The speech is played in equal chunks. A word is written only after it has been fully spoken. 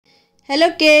Hello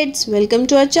kids, welcome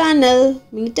to our channel.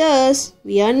 Meet us.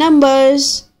 We are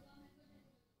Numbers.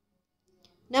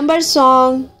 Number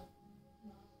song.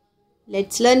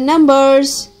 Let's learn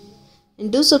numbers.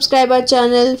 And do subscribe our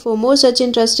channel for more such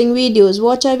interesting videos.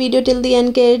 Watch our video till the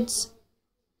end, kids.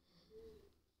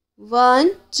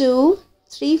 1, 2,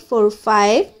 3, 4,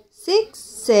 5, 6,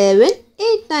 7,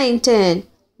 8, 9, 10.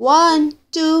 1,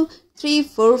 2, 3,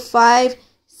 4, 5,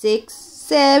 6,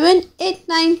 7, 8,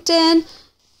 9, 10.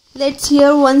 Let's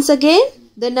hear once again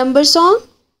the number song.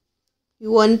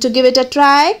 You want to give it a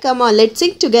try? Come on, let's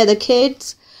sing together,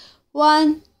 kids.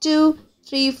 1, 2,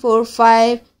 3, 4,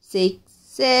 5, 6,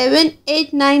 7,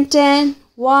 8, 9, 10.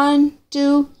 1,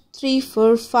 2, 3,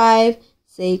 4, 5,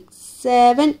 6,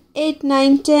 7, 8,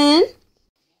 9, 10.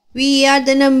 We are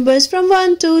the numbers from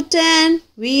 1 to 10.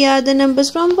 We are the numbers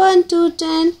from 1 to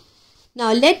 10.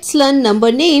 Now let's learn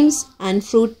number names and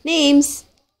fruit names.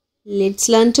 Let's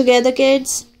learn together,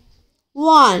 kids.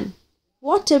 1.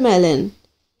 Watermelon.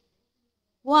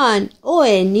 1.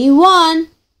 O-N-E 1.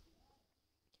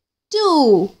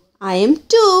 2. I am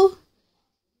 2.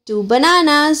 2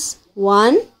 bananas.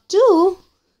 1, 2.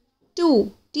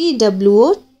 2.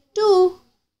 T-W-O 2.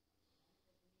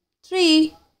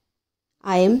 3.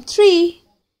 I am 3.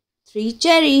 3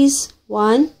 cherries.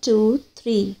 1, 2,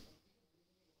 3.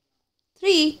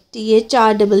 3.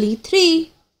 T-H-R-E-E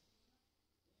 3.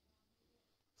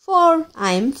 4.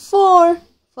 I am 4.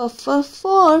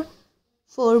 4.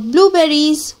 4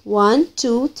 blueberries. 1,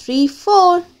 2, 3,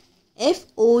 4.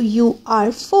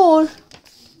 F-O-U-R 4.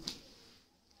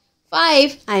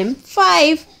 5. I am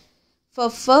 5.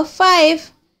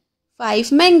 5.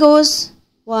 5 mangoes.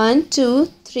 1, 2,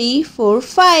 3, 4,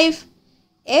 5.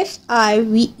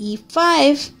 F-I-V-E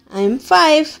 5. I am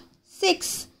 5.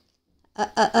 6.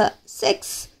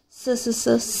 6.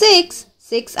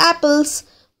 6 apples.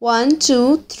 1,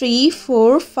 2, 3,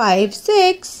 4, 5,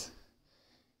 6.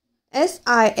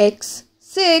 S-I-X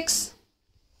 6.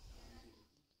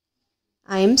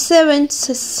 I am 7.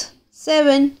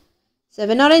 7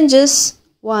 oranges.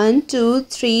 1, 2,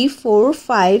 3, 4,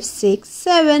 5, 6,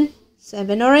 7.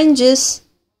 7 oranges.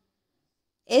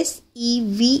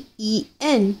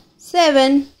 S-E-V-E-N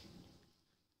 7.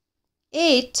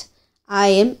 8. I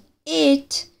am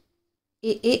 8.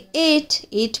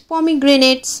 8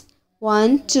 pomegranates.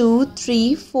 1, 2,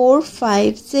 3, 4,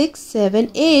 5, 6, 7,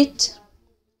 8.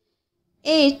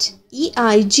 8.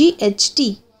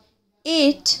 E-I-G-H-T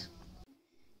 8.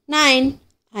 9.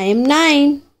 I am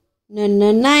 9.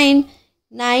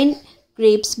 9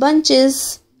 grapes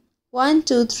bunches. 1,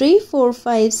 2, 3, 4,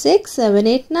 5, 6, 7,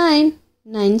 8, 9.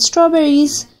 9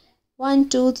 strawberries. 1,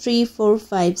 2, 3, 4,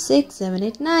 5, 6, 7,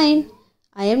 8, 9.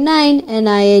 I am 9.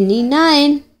 N-I-N-E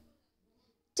 9.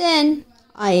 10.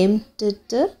 I am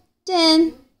 10.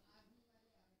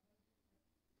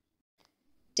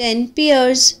 10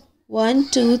 pears. 1,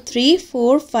 2, 3,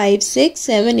 4, 5, 6,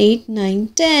 7, 8, 9,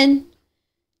 10.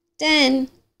 10.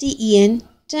 T-E-N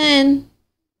 10.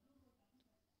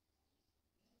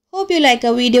 Hope you like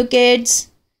our video, kids.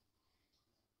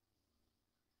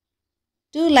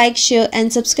 Do like, share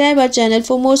and subscribe our channel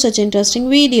for more such interesting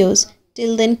videos.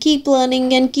 Till then, keep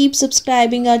learning and keep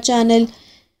subscribing our channel.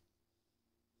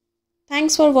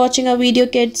 Thanks for watching our video,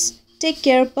 kids. Take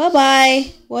care.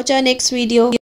 Bye-bye. Watch our next video.